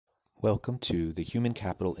Welcome to the Human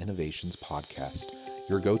Capital Innovations Podcast,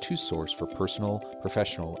 your go-to source for personal,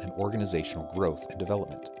 professional, and organizational growth and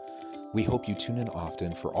development. We hope you tune in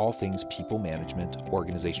often for all things people management,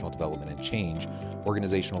 organizational development and change,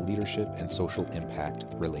 organizational leadership, and social impact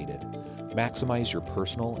related. Maximize your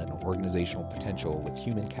personal and organizational potential with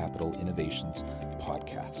Human Capital Innovations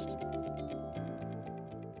Podcast.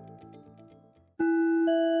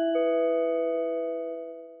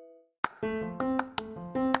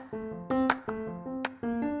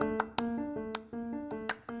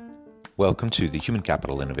 Welcome to the Human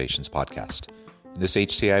Capital Innovations Podcast. In this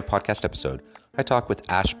HCI podcast episode, I talk with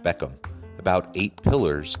Ash Beckham about 8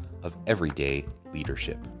 pillars of everyday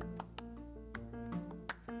leadership.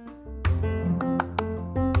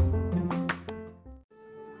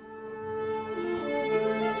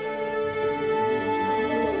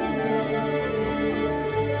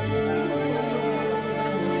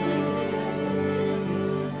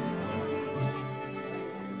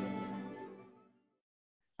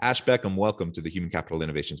 Ash Beckham, welcome to the Human Capital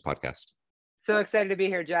Innovations Podcast. So excited to be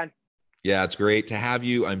here, John. Yeah, it's great to have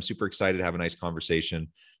you. I'm super excited to have a nice conversation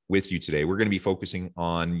with you today. We're going to be focusing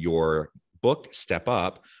on your book, Step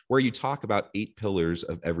Up, where you talk about 8 pillars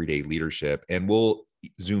of everyday leadership. And we'll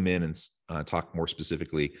zoom in and talk more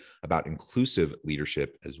specifically about inclusive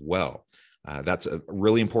leadership as well. That's a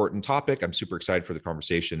really important topic. I'm super excited for the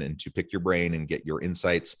conversation and to pick your brain and get your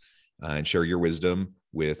insights and share your wisdom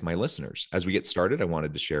with my listeners. As we get started, I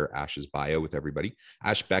wanted to share Ash's bio with everybody.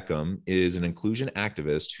 Ash Beckham is an inclusion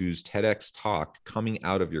activist whose TEDx talk, Coming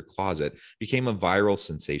Out of Your Closet, became a viral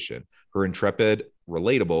sensation. Her intrepid,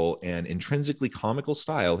 relatable, and intrinsically comical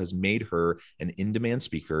style has made her an in-demand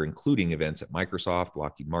speaker, including events at Microsoft,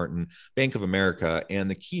 Lockheed Martin, Bank of America,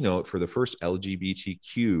 and the keynote for the first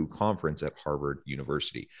LGBTQ conference at Harvard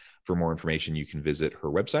University. For more information, you can visit her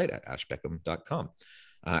website at ashbeckham.com.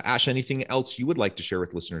 Ash, anything else you would like to share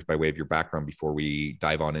with listeners by way of your background before we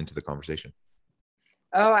dive on into the conversation?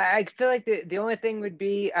 Oh, I feel like the only thing would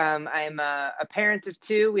be I'm a parent of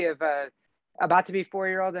 2. We have a about to be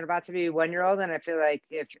 4-year-old and about to be 1-year-old. And I feel like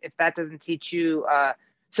if that doesn't teach you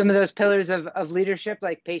some of those pillars of leadership,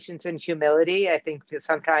 like patience and humility, I think that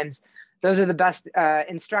sometimes those are the best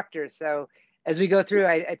instructors. So as we go through,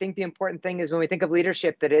 I think the important thing is when we think of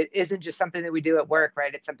leadership, that it isn't just something that we do at work,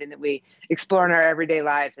 right? It's something that we explore in our everyday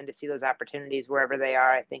lives, and to see those opportunities wherever they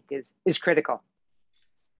are, I think is critical.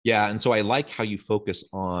 Yeah, and so I like how you focus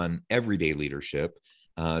on everyday leadership.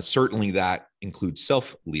 Certainly that includes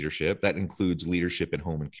self-leadership, that includes leadership in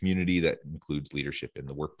home and community, that includes leadership in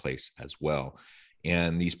the workplace as well.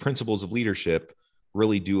 And these principles of leadership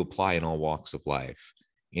really do apply in all walks of life.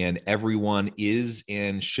 And everyone is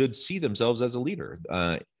and should see themselves as a leader,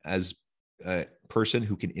 as a person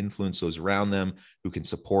who can influence those around them, who can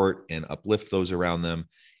support and uplift those around them.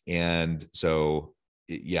 And so,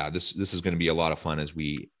 yeah, this is going to be a lot of fun as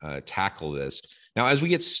we tackle this. Now, as we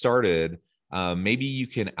get started, maybe you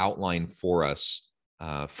can outline for us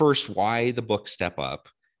first why the book Step Up,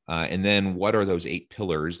 and then what are those 8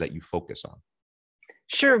 pillars that you focus on?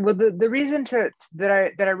 Sure. Well, the reason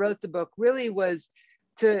that I wrote the book really was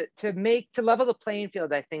to level the playing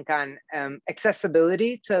field, I think, on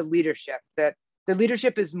accessibility to leadership. That the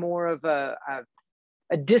leadership is more of a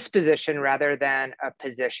disposition rather than a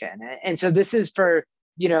position. And so this is for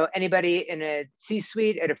anybody in a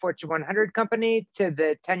C-suite at a Fortune 100 company to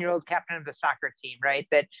the 10-year-old captain of the soccer team, right?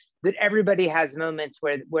 That everybody has moments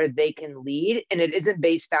where they can lead, and it isn't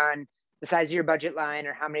based on the size of your budget line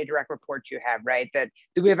or how many direct reports you have, right? That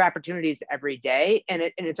we have opportunities every day, and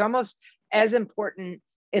it's almost as important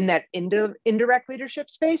in that indirect leadership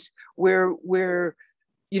space where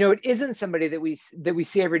it isn't somebody that we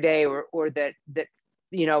see every day or that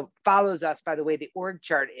follows us by the way the org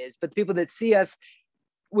chart is, but the people that see us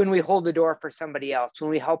when we hold the door for somebody else, when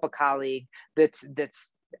we help a colleague that's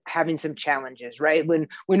having some challenges, right? When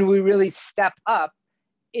we really step up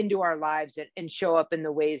into our lives and show up in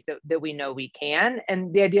the ways that we know we can.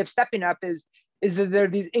 And the idea of stepping up is that there are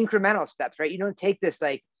these incremental steps, right? You don't take this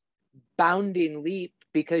like bounding leap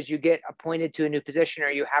because you get appointed to a new position or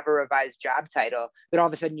you have a revised job title, that all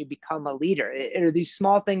of a sudden you become a leader. It are these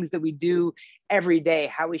small things that we do every day,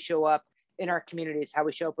 how we show up in our communities, how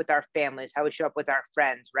we show up with our families, how we show up with our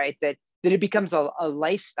friends, right? That it becomes a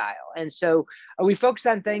lifestyle. And so we focus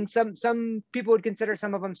on things, some people would consider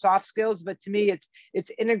some of them soft skills, but to me,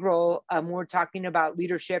 it's integral. We're talking about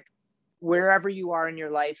leadership wherever you are in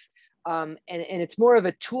your life. And it's more of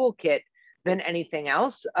a toolkit than anything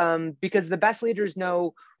else, because the best leaders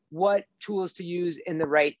know what tools to use in the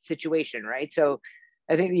right situation, right? So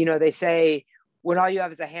I think, they say, when all you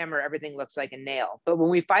have is a hammer, everything looks like a nail. But when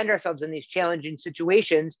we find ourselves in these challenging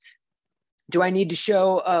situations, Do I need to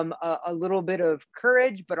show a little bit of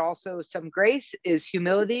courage, but also some grace? Is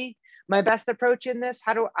humility my best approach in this?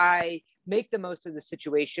 How do I make the most of the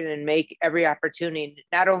situation and make every opportunity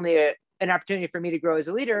not only an opportunity for me to grow as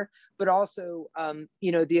a leader, but also,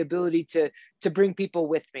 the ability to bring people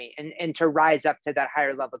with me and to rise up to that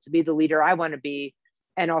higher level, to be the leader I want to be,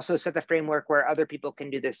 and also set the framework where other people can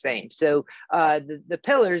do the same. So the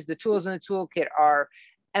pillars, the tools in the toolkit are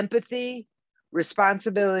empathy,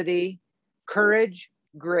 responsibility, courage,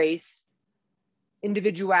 grace,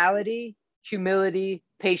 individuality, humility,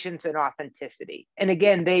 patience, and authenticity. And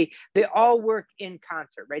again, they all work in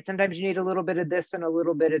concert, right? Sometimes you need a little bit of this and a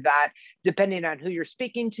little bit of that, depending on who you're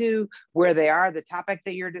speaking to, where they are, the topic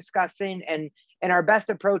that you're discussing. And our best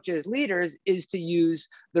approach as leaders is to use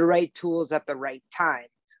the right tools at the right time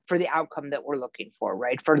for the outcome that we're looking for,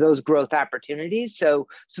 right? For those growth opportunities. So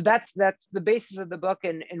that's the basis of the book,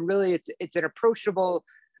 and really it's an approachable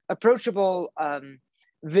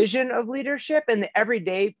vision of leadership. And the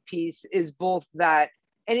everyday piece is both that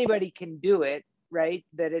anybody can do it, right?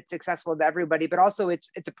 That it's accessible to everybody, but also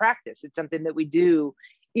it's a practice. It's something that we do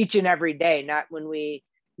each and every day, not when we,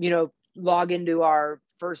 log into our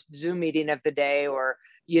first Zoom meeting of the day, or,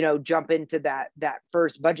 jump into that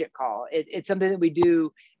first budget call. It's something that we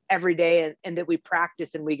do every day, and that we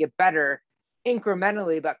practice, and we get better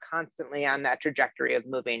incrementally, but constantly on that trajectory of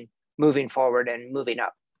moving forward and moving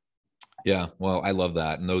up. Yeah, well, I love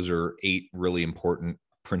that. And those are 8 really important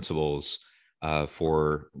principles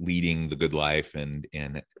for leading the good life and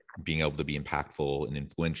being able to be impactful and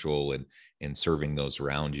influential and serving those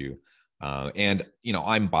around you. And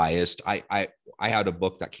I'm biased. I had a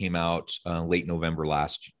book that came out late November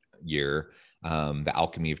last year, The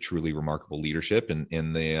Alchemy of Truly Remarkable Leadership,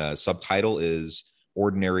 and the subtitle is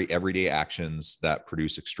Ordinary Everyday Actions That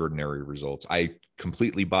Produce Extraordinary Results. I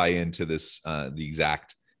completely buy into this, the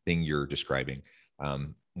exact thing you're describing.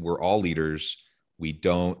 We're all leaders. We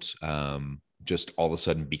don't just all of a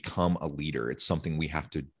sudden become a leader. It's something we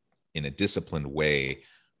have to, in a disciplined way,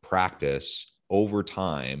 practice over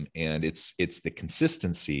time. And it's the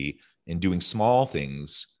consistency in doing small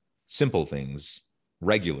things, simple things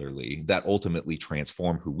regularly that ultimately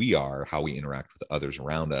transform who we are, how we interact with others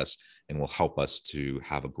around us, and will help us to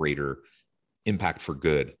have a greater impact for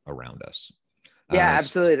good around us. Yeah,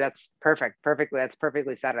 absolutely. That's perfect. That's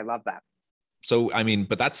perfectly said. I love that. So, I mean,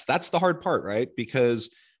 but that's the hard part, right?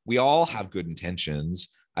 Because we all have good intentions.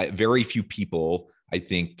 Very few people, I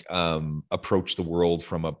think, approach the world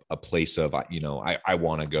from a place of, I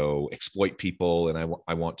want to go exploit people, and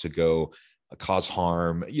I want to go cause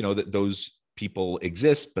harm. That those people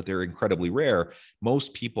exist, but they're incredibly rare.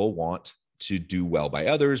 Most people want to do well by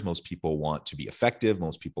others. Most people want to be effective.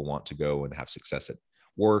 Most people want to go and have success at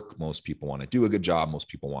work. Most people want to do a good job. Most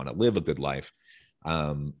people want to live a good life.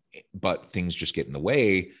 But things just get in the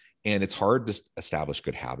way, and it's hard to establish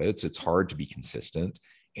good habits. It's hard to be consistent.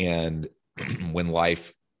 And when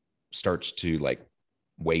life starts to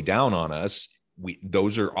weigh down on us,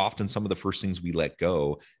 those are often some of the first things we let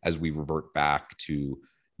go as we revert back to,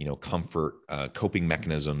 comfort, coping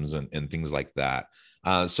mechanisms and things like that.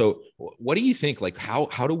 So what do you think,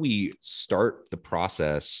 how do we start the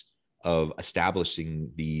process of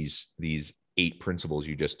establishing these 8 principles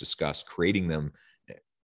you just discussed, creating them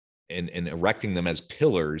and erecting them as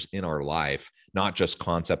pillars in our life, not just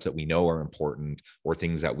concepts that we know are important or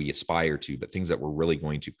things that we aspire to, but things that we're really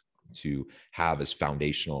going to have as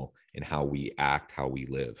foundational in how we act, how we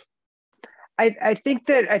live? I think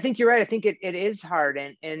you're right. I think it is hard,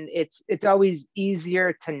 and it's always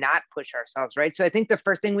easier to not push ourselves, right? So I think the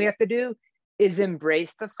first thing we have to do is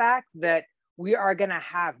embrace the fact that we are going to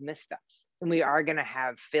have missteps and we are going to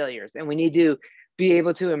have failures, and we need to be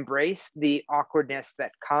able to embrace the awkwardness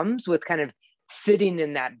that comes with kind of sitting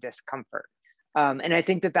in that discomfort. And I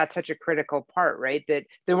think that that's such a critical part, right? That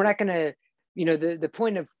we're not going to, the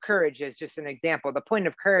point of courage is just an example. The point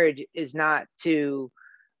of courage is not to,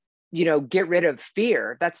 get rid of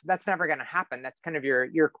fear. That's never going to happen. That's kind of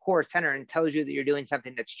your core center, and tells you that you're doing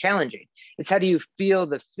something that's challenging. It's how do you feel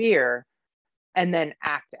the fear and then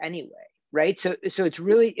act anyway, right? So it's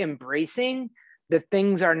really embracing that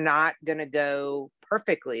things are not going to go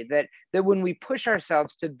perfectly, that when we push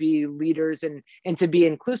ourselves to be leaders and to be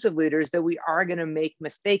inclusive leaders, that we are going to make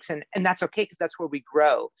mistakes, and that's okay, because that's where we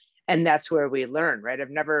grow and that's where we learn, right? I've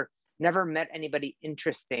never met anybody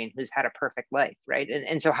interesting who's had a perfect life, right?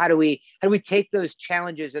 And so how do we take those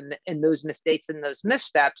challenges and those mistakes and those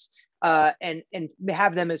missteps and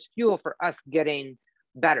have them as fuel for us getting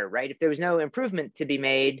better, right? If there was no improvement to be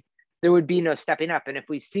made, there would be no stepping up. And if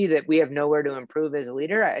we see that we have nowhere to improve as a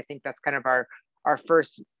leader, I think that's kind of our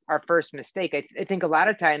first our first mistake. I think a lot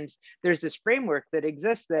of times there's this framework that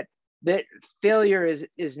exists that failure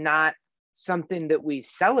is not something that we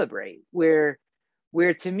celebrate, where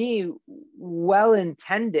to me,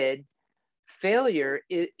 well-intended failure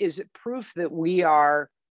is proof that we are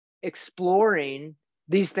exploring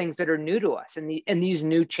these things that are new to us, and these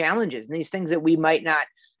new challenges and these things that we might not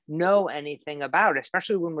know anything about,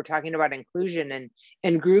 especially when we're talking about inclusion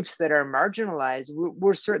and groups that are marginalized.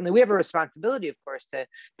 We're certainly, we have a responsibility, of course,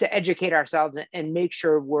 to educate ourselves and make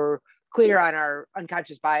sure we're clear on our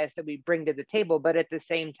unconscious bias that we bring to the table. But at the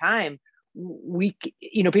same time,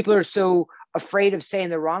 people are so afraid of saying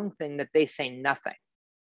the wrong thing that they say nothing.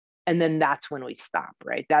 And then that's when we stop,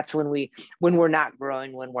 right? That's when we're not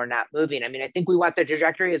growing, when we're not moving. I mean, I think we want the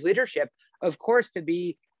trajectory as leadership, of course, to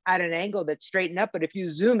be at an angle that's straightened up. But if you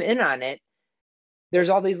zoom in on it, there's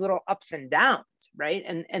all these little ups and downs, right?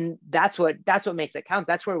 And that's what makes it count.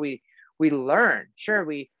 That's where we learn. Sure,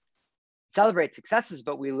 we celebrate successes,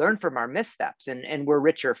 but we learn from our missteps, and we're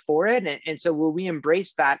richer for it. And so will we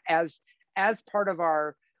embrace that as part of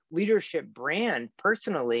our leadership brand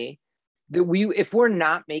personally, that if we're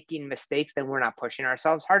not making mistakes, then we're not pushing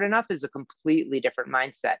ourselves hard enough, is a completely different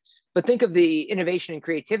mindset. But think of the innovation and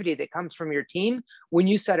creativity that comes from your team when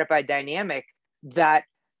you set up a dynamic that,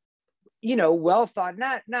 well thought,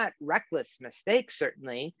 not reckless mistakes,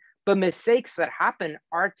 certainly, but mistakes that happen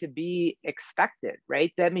are to be expected,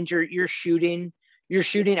 right? That means you're shooting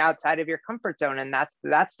outside of your comfort zone, and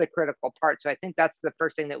that's the critical part. So I think that's the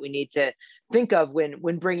first thing that we need to think of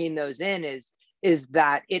when bringing those in is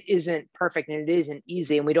that it isn't perfect and it isn't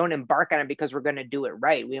easy, and we don't embark on it because we're going to do it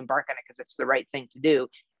right. We embark on it because it's the right thing to do,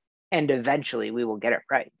 and eventually we will get it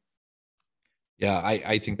right. Yeah,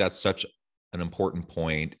 I think that's such an important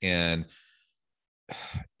point. And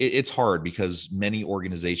it's hard because many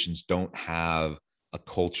organizations don't have a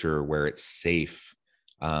culture where it's safe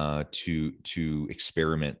to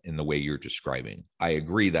experiment in the way you're describing. I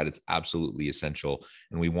agree that it's absolutely essential,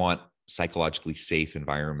 and we want psychologically safe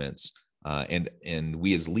environments. And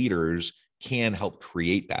we as leaders can help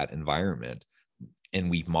create that environment, and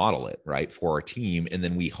we model it right for our team, and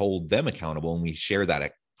then we hold them accountable, and we share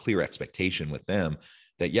that clear expectation with them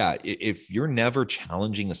that, yeah, if you're never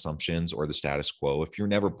challenging assumptions or the status quo, if you're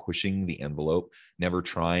never pushing the envelope, never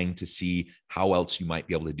trying to see how else you might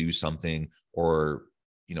be able to do something, or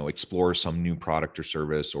explore some new product or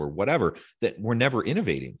service or whatever, that we're never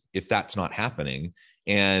innovating if that's not happening.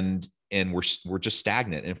 And we're just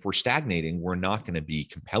stagnant. And if we're stagnating, we're not going to be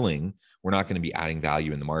compelling. We're not going to be adding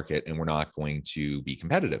value in the market, and we're not going to be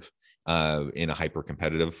competitive in a hyper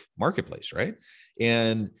competitive marketplace, right?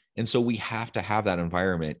 And so we have to have that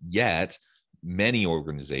environment. Yet many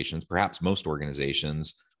organizations, perhaps most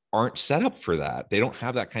organizations, aren't set up for that. They don't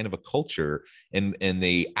have that kind of a culture, and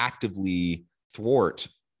they actively thwart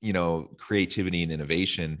creativity and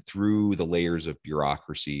innovation through the layers of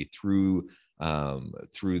bureaucracy, through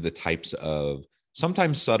the types of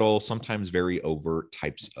sometimes subtle, sometimes very overt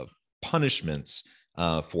types of punishments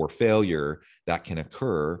for failure that can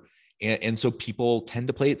occur. And so people tend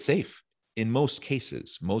to play it safe in most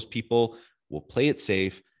cases. Most people will play it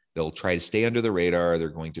safe. They'll try to stay under the radar. They're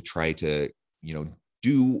going to try to,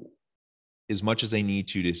 do as much as they need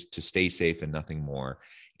to stay safe and nothing more.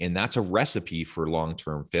 And that's a recipe for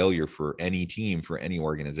long-term failure for any team, for any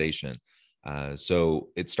organization. So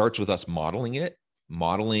it starts with us modeling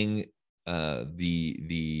the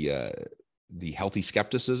healthy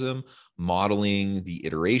skepticism, modeling the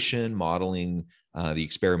iteration, modeling the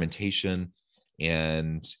experimentation,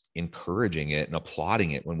 and encouraging it and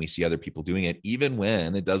applauding it when we see other people doing it, even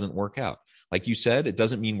when it doesn't work out. Like you said, it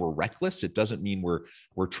doesn't mean we're reckless. It doesn't mean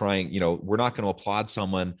we're trying, we're not going to applaud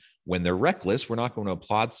someone when they're reckless. We're not going to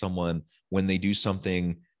applaud someone when they do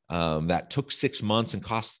something that took 6 months and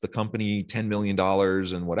costs the company $10 million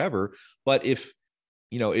and whatever. But if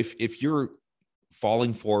you're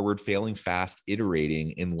falling forward, failing fast,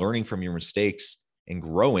 iterating and learning from your mistakes and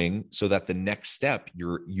growing so that the next step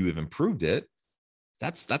you have improved it,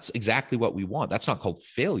 that's exactly what we want. That's not called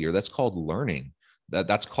failure. That's called learning.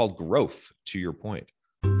 That's called growth, to your point.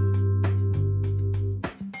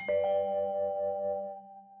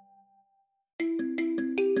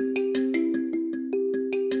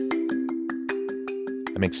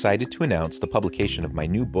 I'm excited to announce the publication of my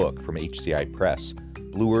new book from HCI Press,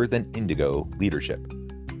 Bluer Than Indigo Leadership: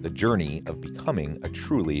 The Journey of Becoming a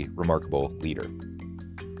Truly Remarkable Leader.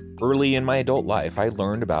 Early in my adult life, I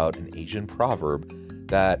learned about an Asian proverb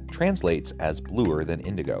that translates as bluer than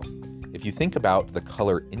indigo. If you think about the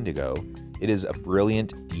color indigo, it is a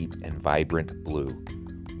brilliant, deep, and vibrant blue,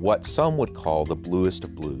 what some would call the bluest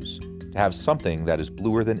of blues. To have something that is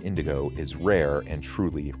bluer than indigo is rare and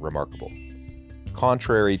truly remarkable.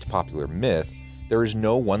 Contrary to popular myth, there is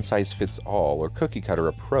no one-size-fits-all or cookie-cutter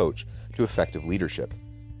approach to effective leadership.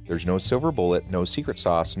 There's no silver bullet, no secret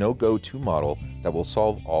sauce, no go-to model that will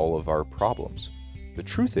solve all of our problems. The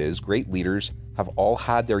truth is, great leaders have all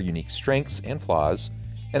had their unique strengths and flaws,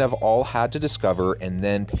 and have all had to discover and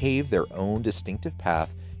then pave their own distinctive path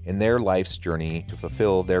in their life's journey to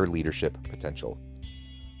fulfill their leadership potential.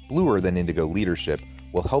 Bluer than indigo leadership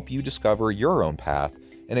will help you discover your own path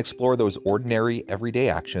and explore those ordinary, everyday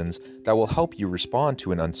actions that will help you respond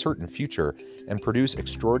to an uncertain future and produce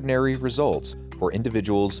extraordinary results for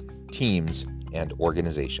individuals, teams, and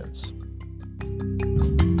organizations.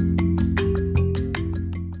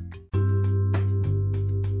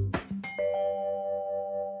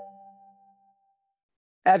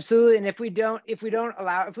 Absolutely. And if we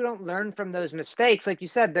don't learn from those mistakes, like you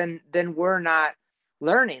said, then we're not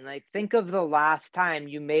learning. Like, think of the last time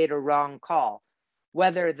you made a wrong call,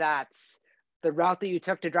 whether that's the route that you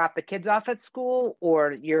took to drop the kids off at school,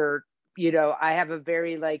 or I have a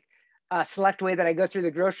very select way that I go through the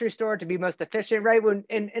grocery store to be most efficient, right?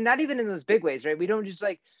 And not even in those big ways, right? We don't just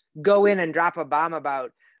go in and drop a bomb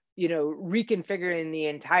about, reconfiguring the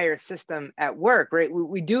entire system at work, right?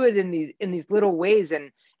 We do it in these little ways,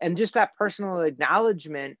 and just that personal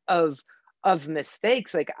acknowledgement of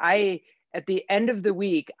mistakes. At the end of the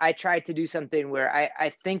week, I try to do something where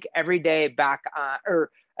I think every day back on, or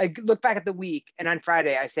I look back at the week, and on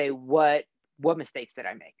Friday I say, what mistakes did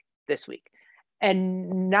I make this week?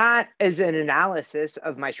 And not as an analysis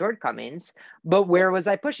of my shortcomings, but where was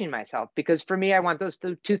I pushing myself? Because for me, I want those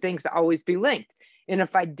two things to always be linked. And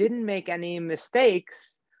if I didn't make any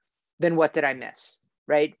mistakes, then what did I miss?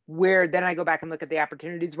 Right? Where then I go back and look at the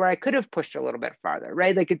opportunities where I could have pushed a little bit farther,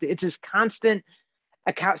 right? It's this constant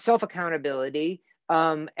self-accountability.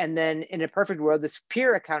 And then in a perfect world, this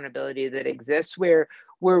peer accountability that exists where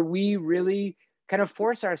we really kind of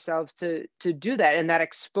force ourselves to do that. And that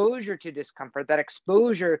exposure to discomfort, that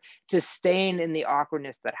exposure to staying in the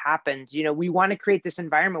awkwardness that happens, we want to create this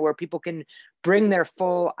environment where people can bring their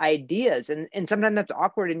full ideas. And sometimes that's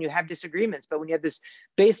awkward and you have disagreements, but when you have this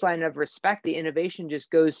baseline of respect, the innovation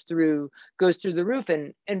just goes through the roof.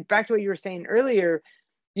 And back to what you were saying earlier,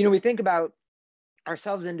 we think about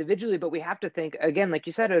ourselves individually, but we have to think, again, like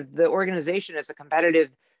you said, of the organization as a competitive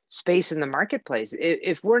space in the marketplace.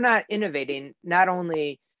 If we're not innovating, not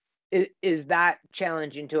only is that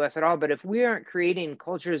challenging to us at all, but if we aren't creating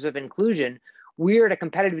cultures of inclusion, we're at a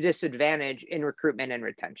competitive disadvantage in recruitment and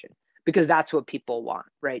retention, because that's what people want,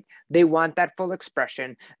 right? They want that full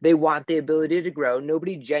expression. They want the ability to grow.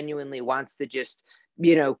 Nobody genuinely wants to just,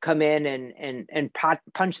 come in and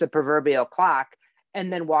punch the proverbial clock and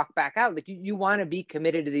then walk back out. You want to be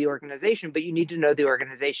committed to the organization, but you need to know the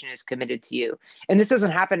organization is committed to you. And this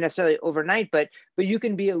doesn't happen necessarily overnight, but you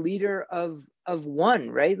can be a leader of one,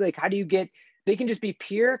 right? How do you they can just be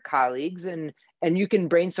peer colleagues, and you can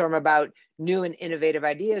brainstorm about new and innovative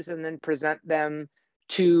ideas and then present them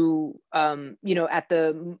to, at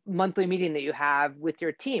the monthly meeting that you have with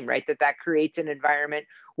your team, right? That creates an environment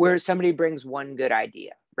where somebody brings one good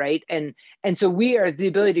idea, right? And so we are the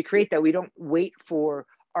ability to create that. We don't wait for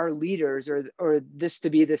our leaders or this to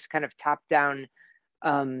be this kind of top-down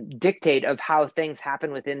dictate of how things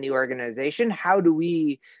happen within the organization. How do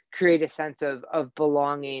we create a sense of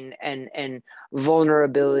belonging and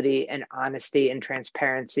vulnerability and honesty and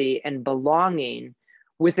transparency and belonging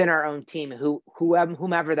within our own team,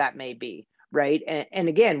 whomever that may be, right? And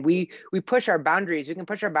again, we push our boundaries. We can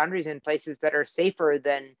push our boundaries in places that are safer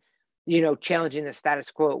than, challenging the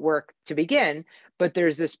status quo at work to begin. But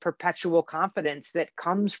there's this perpetual confidence that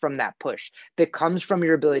comes from that push, that comes from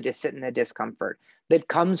your ability to sit in the discomfort, that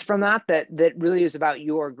comes from that really is about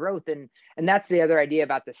your growth. And that's the other idea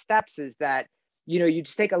about the steps, is that, you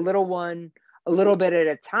just take a little bit at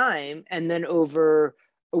a time, and then over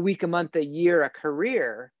a week, a month, a year, a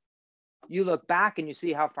career, you look back and you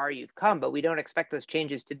see how far you've come. But we don't expect those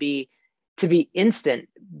changes to be instant.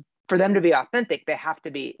 For them to be authentic, they have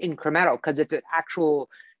to be incremental, because it's an actual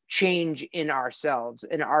change in ourselves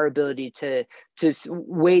and our ability to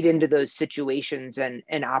wade into those situations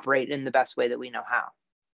and operate in the best way that we know how.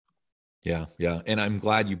 Yeah. And I'm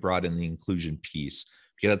glad you brought in the inclusion piece,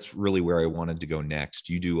 because that's really where I wanted to go next.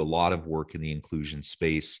 You do a lot of work in the inclusion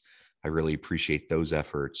space. I really appreciate those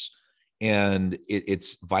efforts. And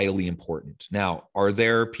it's vitally important. Now, are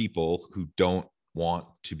there people who don't want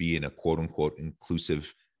to be in a quote unquote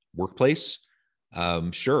inclusive workplace?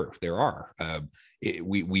 Sure, there are.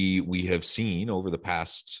 We have seen over the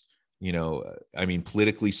past,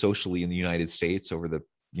 politically, socially in the United States over the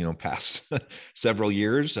past several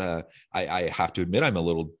years. I have to admit, I'm a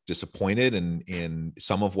little disappointed in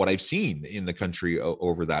some of what I've seen in the country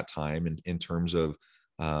over that time in terms of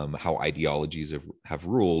how ideologies have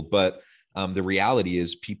ruled. But the reality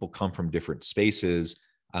is people come from different spaces.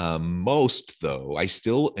 Most, though, I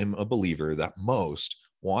still am a believer that most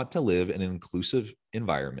want to live in an inclusive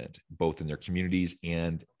environment, both in their communities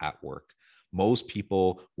and at work. Most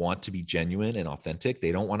people want to be genuine and authentic.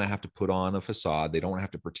 They don't want to have to put on a facade. They don't want to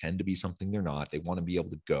have to pretend to be something they're not. They want to be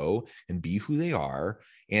able to go and be who they are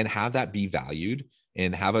and have that be valued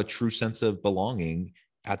and have a true sense of belonging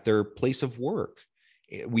at their place of work.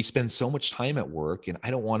 We spend so much time at work, and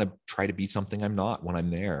I don't want to try to be something I'm not when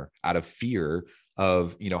I'm there, out of fear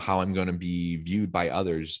of how I'm going to be viewed by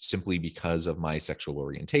others simply because of my sexual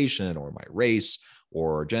orientation or my race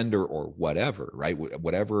or gender or whatever, right?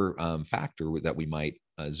 Whatever factor that we might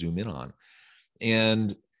zoom in on.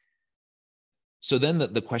 And so then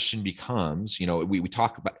the question becomes, we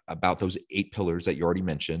talk about those 8 pillars that you already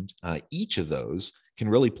mentioned. Each of those can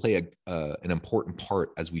really play an important part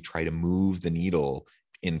as we try to move the needle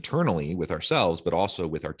internally with ourselves, but also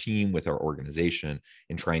with our team, with our organization,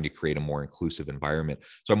 in trying to create a more inclusive environment.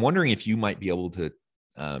 So I'm wondering if you might be able to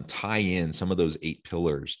tie in some of those 8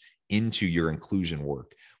 pillars into your inclusion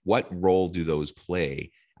work. What role do those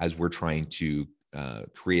play as we're trying to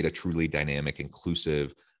create a truly dynamic,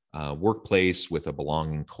 inclusive workplace with a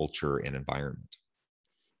belonging culture and environment?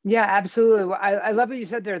 Yeah, absolutely. I love what you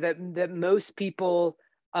said there, that most people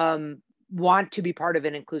want to be part of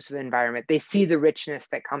an inclusive environment. They see the richness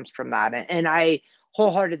that comes from that. And I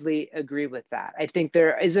wholeheartedly agree with that. I think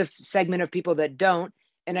there is a segment of people that don't.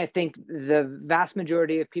 And I think the vast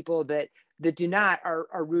majority of people that do not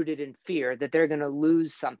are rooted in fear that they're going to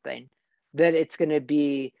lose something, that it's going to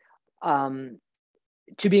be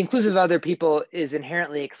inclusive of other people is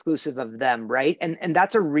inherently exclusive of them, right? And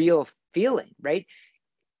that's a real feeling, right?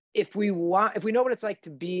 If we know what it's like to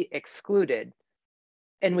be excluded,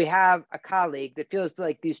 and we have a colleague that feels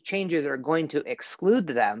like these changes are going to exclude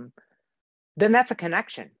them, then that's a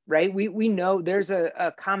connection, right? We know there's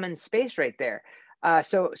a common space right there.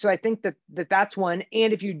 So I think that's one.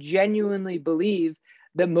 And if you genuinely believe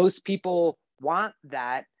that most people want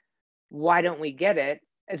that, why don't we get it?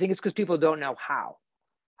 I think it's because people don't know how.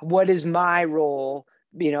 What is my role?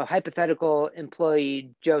 Hypothetical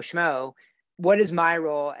employee Joe Schmo. What is my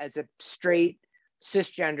role as a straight,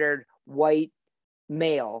 cisgendered, white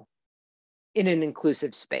male in an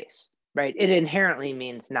inclusive space, right? It inherently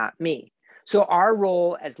means not me. So our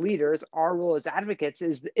role as leaders, our role as advocates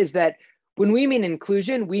is that when we mean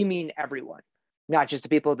inclusion, we mean everyone, not just the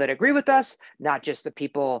people that agree with us, not just the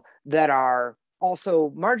people that are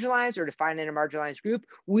also marginalized or defined in a marginalized group.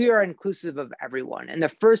 We are inclusive of everyone. And the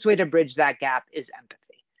first way to bridge that gap is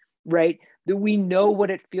empathy, right? That we know what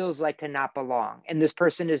it feels like to not belong. And this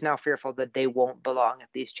person is now fearful that they won't belong if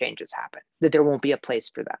these changes happen, that there won't be a place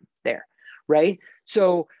for them there, right?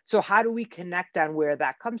 So how do we connect on where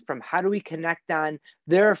that comes from? How do we connect on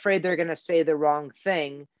they're afraid they're going to say the wrong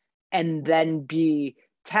thing and then be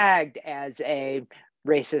tagged as a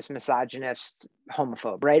racist, misogynist,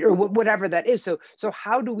 homophobe, right? Or whatever that is. So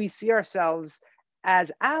how do we see ourselves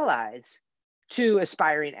as allies to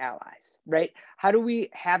aspiring allies, right? How do we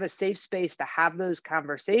have a safe space to have those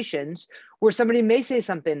conversations where somebody may say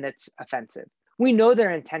something that's offensive? We know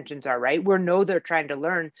their intentions are right. We know they're trying to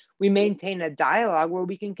learn. We maintain a dialogue where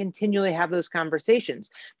we can continually have those conversations,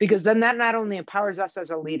 because then that not only empowers us as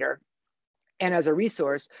a leader and as a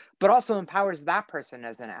resource, but also empowers that person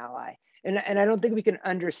as an ally. And I don't think we can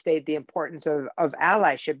understate the importance of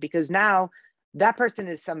allyship, because now that person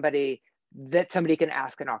is somebody that somebody can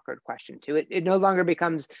ask an awkward question to. It no longer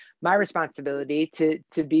becomes my responsibility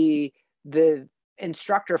to be the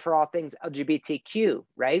instructor for all things LGBTQ,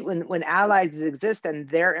 right? When allies exist and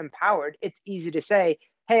they're empowered, it's easy to say,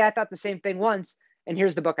 hey, I thought the same thing once, and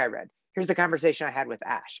here's the book I read. Here's the conversation I had with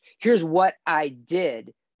Ash. Here's what I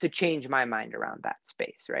did to change my mind around that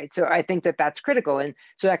space, right? So I think that's critical. And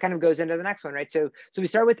so that kind of goes into the next one, right? So we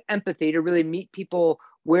start with empathy to really meet people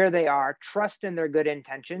where they are, trust in their good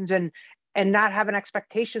intentions, and not have an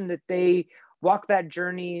expectation that they walk that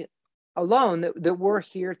journey alone, that we're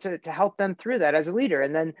here to help them through that as a leader.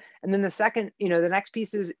 And then the second, the next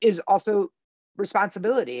piece is also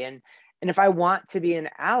responsibility. And if I want to be an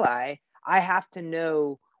ally, I have to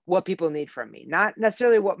know what people need from me, not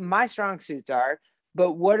necessarily what my strong suits are,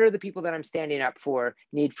 but what are the people that I'm standing up for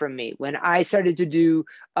need from me? When I started to do,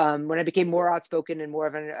 when I became more outspoken and more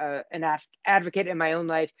of an advocate in my own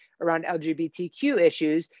life around LGBTQ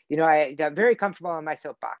issues, I got very comfortable on my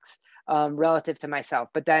soapbox relative to myself,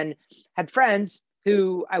 but then had friends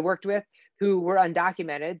who I worked with who were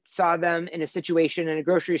undocumented, saw them in a situation in a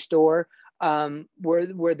grocery store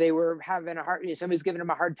where they were having somebody was giving them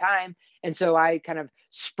a hard time. And so I kind of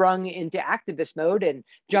sprung into activist mode and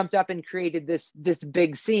jumped up and created this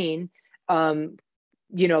big scene,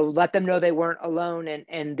 let them know they weren't alone.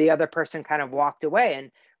 And the other person kind of walked away, and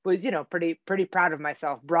was, pretty proud of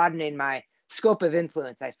myself, broadening my scope of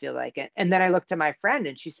influence, I feel like. And then I looked to my friend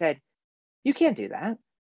and she said, "You can't do that.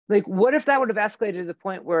 Like, what if that would have escalated to the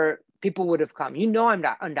point where people would have come? I'm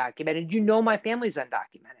not undocumented. My family's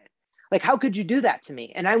undocumented. Like, how could you do that to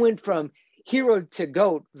me?" And I went from hero to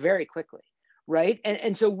goat very quickly, right?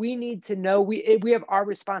 And so we need to know, we have our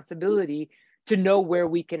responsibility to know where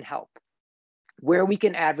we can help, where we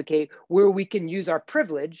can advocate, where we can use our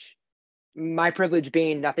privilege, my privilege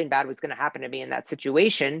being nothing bad was going to happen to me in that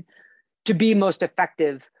situation, to be most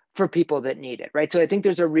effective for people that need it, right? So I think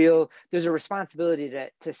there's a responsibility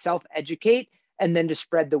to self-educate, and then to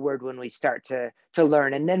spread the word when we start to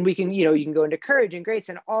learn. And then we can, you can go into courage and grace,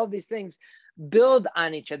 and all of these things build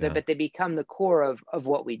on each other, but they become the core of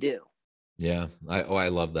what we do. Yeah. I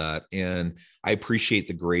love that. And I appreciate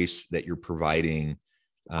the grace that you're providing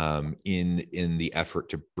in the effort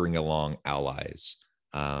to bring along allies.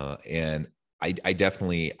 And I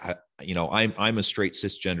definitely, I'm a straight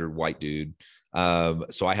cisgendered white dude.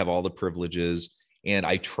 So I have all the privileges, and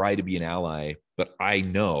I try to be an ally, but I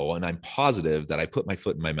know, and I'm positive that I put my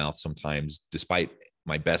foot in my mouth sometimes, despite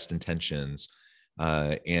my best intentions.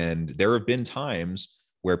 And there have been times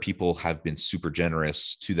where people have been super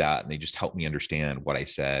generous to that, and they just helped me understand what I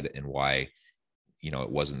said and why,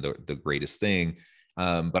 it wasn't the greatest thing.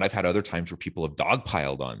 But I've had other times where people have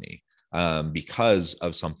dogpiled on me because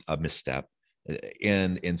of a misstep.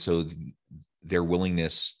 And so their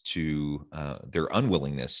unwillingness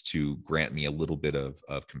to grant me a little bit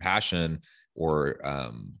of compassion, or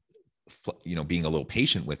being a little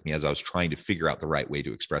patient with me as I was trying to figure out the right way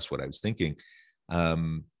to express what I was thinking.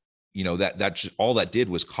 That just, all that did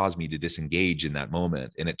was cause me to disengage in that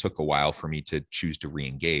moment, and it took a while for me to choose to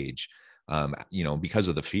re-engage, because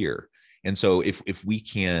of the fear. And so if we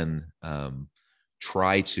can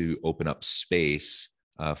try to open up space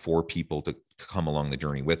for people to come along the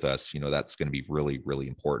journey with us, that's going to be really, really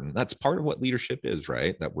important. That's part of what leadership is,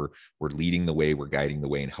 right? That we're leading the way, we're guiding the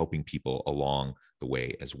way, and helping people along the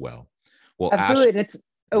way as well. Well, absolutely. Ash,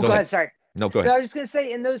 Go ahead. Sorry. No, go ahead. No, I was just going to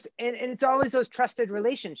say, and it's always those trusted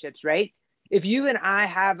relationships, right? If you and I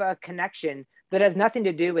have a connection that has nothing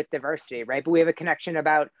to do with diversity, right? But we have a connection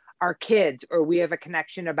about our kids, or we have a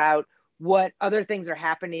connection about what other things are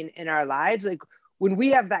happening in our lives. Like, when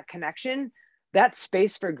we have that connection, that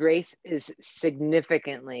space for grace is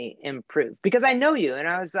significantly improved, because I know you. And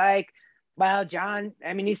I was like, well, John,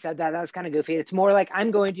 he said that was kind of goofy. It's more like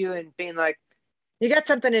I'm going to you and being like, you got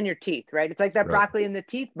something in your teeth, right? It's like that Right. broccoli in the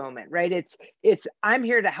teeth moment, right? It's I'm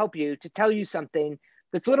here to help you, to tell you something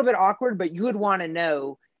that's a little bit awkward, but you would want to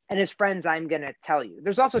know. And as friends, I'm going to tell you.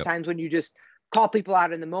 There's also times when you just call people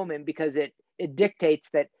out in the moment, because it dictates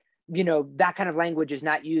that, that kind of language is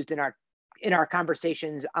not used in our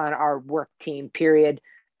conversations on our work team, period,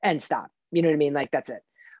 and stop. You know what I mean? Like, that's it.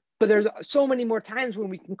 But there's so many more times when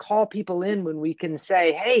we can call people in, when we can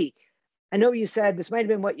say, hey, I know you said this might've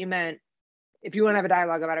been what you meant. If you want to have a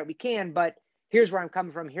dialogue about it, we can, but here's where I'm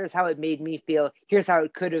coming from. Here's how it made me feel. Here's how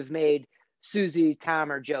it could have made Susie,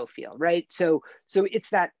 Tom, or Joe feel, right? So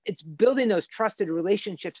it's building those trusted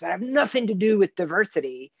relationships that have nothing to do with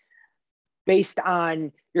diversity, based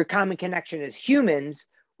on your common connection as humans,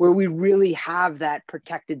 where we really have that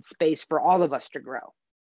protected space for all of us to grow.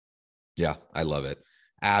 Yeah, I love it.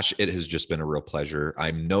 Ash, it has just been a real pleasure.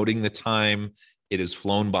 I'm noting the time. It has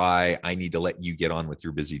flown by. I need to let you get on with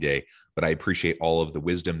your busy day, but I appreciate all of the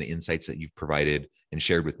wisdom, the insights that you've provided and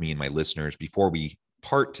shared with me and my listeners. Before we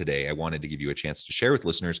part today, I wanted to give you a chance to share with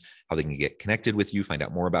listeners how they can get connected with you, find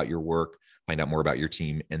out more about your work, find out more about your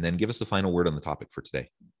team, and then give us the final word on the topic for today.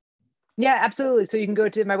 Yeah, absolutely. So you can go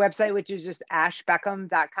to my website, which is just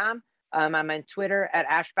ashbeckham.com. I'm on Twitter at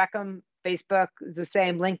ashbeckham. Facebook is the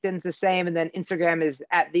same, LinkedIn's the same, and then Instagram is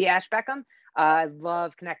at the Ash Beckham. I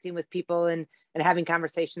love connecting with people and having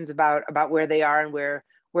conversations about where they are and where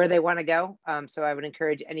they want to go. So I would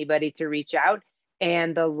encourage anybody to reach out.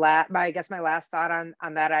 And I guess my last thought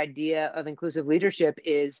on that idea of inclusive leadership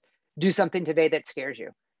is, do something today that scares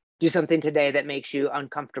you. Do something today that makes you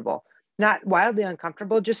uncomfortable. Not wildly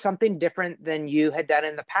uncomfortable, just something different than you had done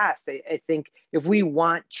in the past. I think if we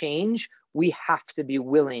want change, we have to be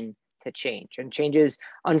willing to change, and change is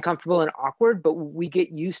uncomfortable and awkward, but we get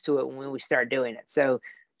used to it when we start doing it. So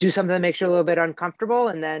do something that makes you a little bit uncomfortable,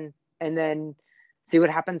 and then see what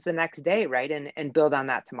happens the next day, right? And build on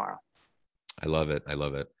that tomorrow. I love it. I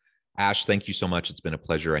love it. Ash, thank you so much. It's been a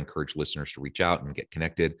pleasure. I encourage listeners to reach out and get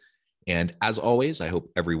connected. And as always, I hope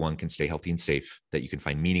everyone can stay healthy and safe, that you can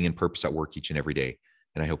find meaning and purpose at work each and every day.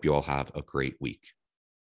 And I hope you all have a great week.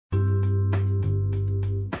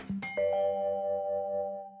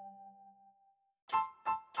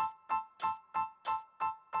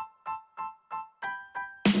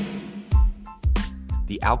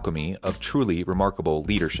 The alchemy of truly remarkable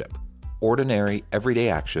leadership. Ordinary, everyday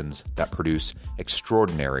actions that produce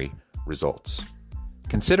extraordinary results.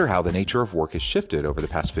 Consider how the nature of work has shifted over the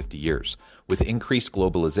past 50 years. With increased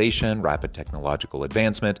globalization, rapid technological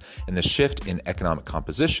advancement, and the shift in economic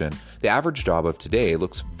composition, the average job of today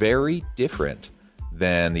looks very different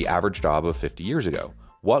than the average job of 50 years ago.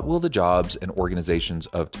 What will the jobs and organizations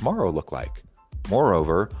of tomorrow look like?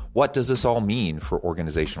 Moreover, what does this all mean for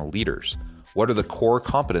organizational leaders? What are the core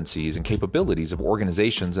competencies and capabilities of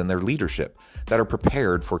organizations and their leadership that are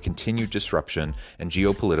prepared for continued disruption and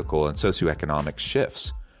geopolitical and socioeconomic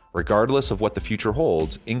shifts? Regardless of what the future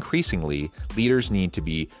holds, increasingly, leaders need to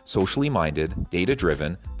be socially minded,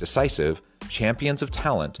 data-driven, decisive, champions of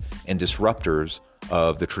talent, and disruptors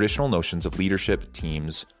of the traditional notions of leadership,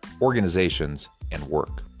 teams, organizations, and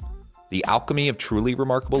work. The alchemy of truly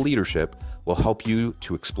remarkable leadership will help you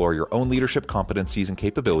to explore your own leadership competencies and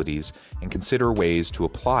capabilities and consider ways to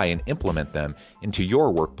apply and implement them into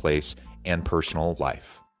your workplace and personal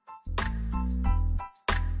life.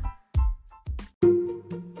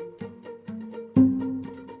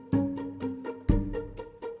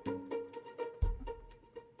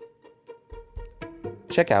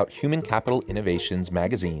 Check out Human Capital Innovations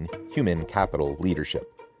magazine, Human Capital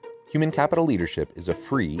Leadership. Human Capital Leadership is a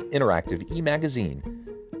free, interactive e-magazine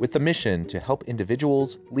with the mission to help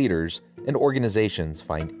individuals, leaders, and organizations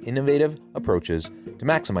find innovative approaches to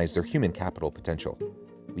maximize their human capital potential.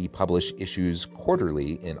 We publish issues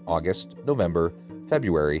quarterly in August, November,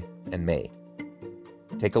 February, and May.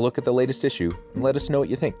 Take a look at the latest issue and let us know what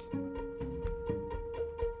you think.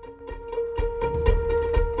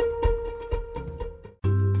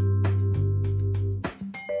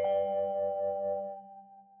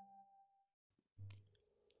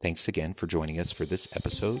 Thanks again for joining us for this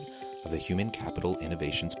episode of the Human Capital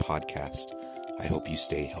Innovations Podcast. I hope you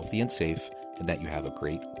stay healthy and safe and that you have a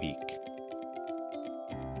great week.